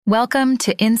Welcome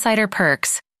to Insider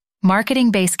Perks, Marketing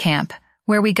Basecamp,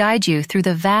 where we guide you through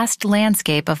the vast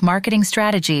landscape of marketing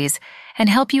strategies and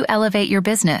help you elevate your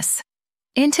business.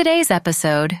 In today's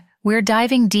episode, we're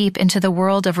diving deep into the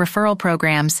world of referral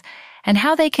programs and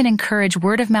how they can encourage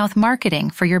word-of-mouth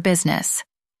marketing for your business.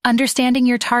 Understanding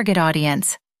your target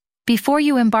audience. Before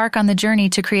you embark on the journey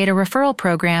to create a referral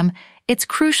program, it's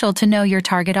crucial to know your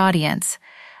target audience.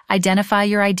 Identify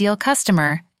your ideal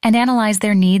customer and analyze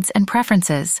their needs and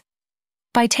preferences.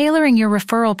 By tailoring your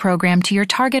referral program to your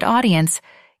target audience,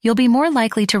 you'll be more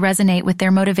likely to resonate with their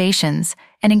motivations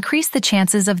and increase the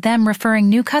chances of them referring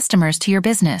new customers to your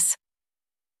business.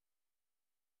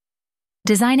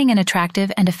 Designing an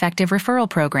attractive and effective referral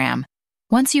program.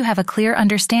 Once you have a clear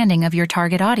understanding of your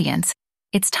target audience,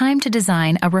 it's time to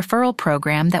design a referral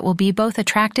program that will be both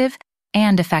attractive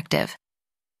and effective.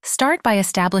 Start by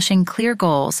establishing clear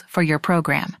goals for your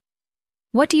program.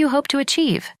 What do you hope to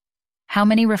achieve? How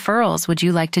many referrals would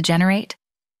you like to generate?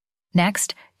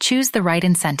 Next, choose the right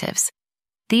incentives.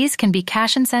 These can be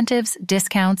cash incentives,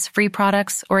 discounts, free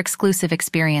products, or exclusive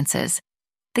experiences.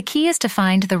 The key is to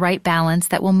find the right balance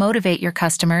that will motivate your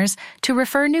customers to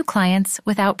refer new clients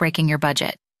without breaking your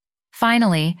budget.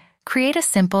 Finally, create a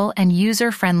simple and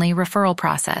user-friendly referral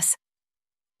process.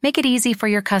 Make it easy for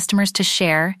your customers to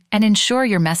share and ensure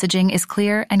your messaging is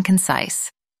clear and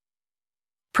concise.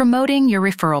 Promoting your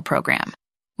referral program.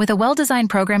 With a well-designed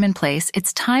program in place,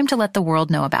 it's time to let the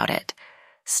world know about it.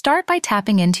 Start by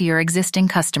tapping into your existing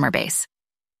customer base.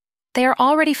 They are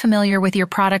already familiar with your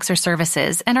products or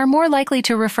services and are more likely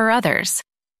to refer others.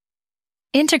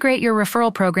 Integrate your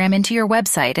referral program into your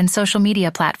website and social media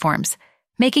platforms,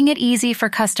 making it easy for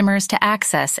customers to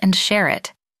access and share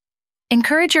it.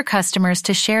 Encourage your customers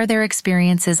to share their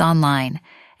experiences online,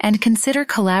 and consider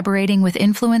collaborating with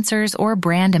influencers or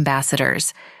brand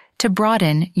ambassadors to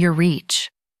broaden your reach.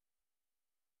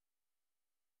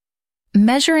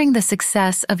 Measuring the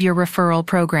success of your referral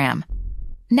program.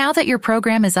 Now that your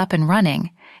program is up and running,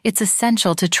 it's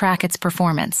essential to track its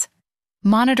performance.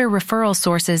 Monitor referral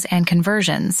sources and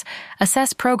conversions,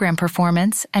 assess program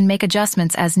performance, and make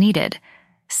adjustments as needed.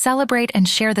 Celebrate and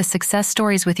share the success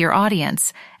stories with your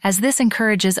audience, as this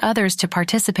encourages others to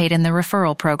participate in the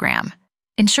referral program.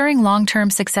 Ensuring long-term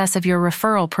success of your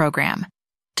referral program.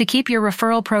 To keep your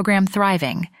referral program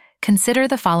thriving, consider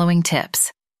the following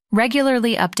tips.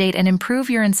 Regularly update and improve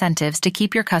your incentives to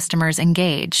keep your customers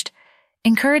engaged.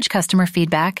 Encourage customer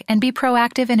feedback and be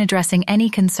proactive in addressing any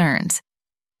concerns.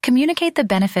 Communicate the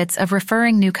benefits of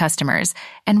referring new customers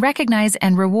and recognize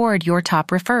and reward your top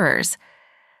referrers.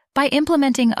 By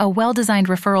implementing a well-designed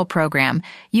referral program,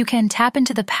 you can tap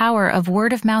into the power of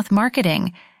word-of-mouth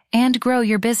marketing and grow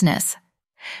your business.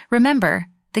 Remember,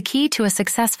 the key to a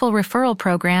successful referral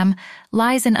program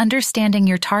lies in understanding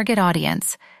your target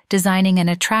audience, designing an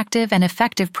attractive and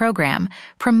effective program,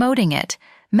 promoting it,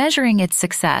 measuring its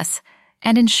success,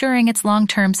 and ensuring its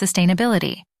long-term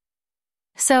sustainability.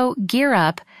 So, gear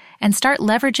up and start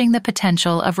leveraging the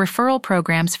potential of referral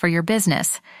programs for your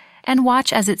business, and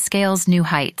watch as it scales new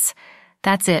heights.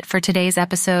 That's it for today's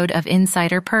episode of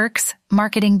Insider Perks,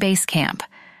 Marketing Basecamp.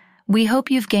 We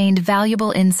hope you've gained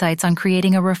valuable insights on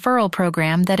creating a referral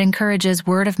program that encourages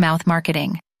word-of-mouth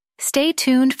marketing. Stay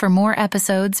tuned for more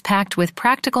episodes packed with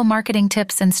practical marketing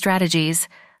tips and strategies.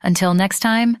 Until next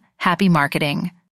time, happy marketing.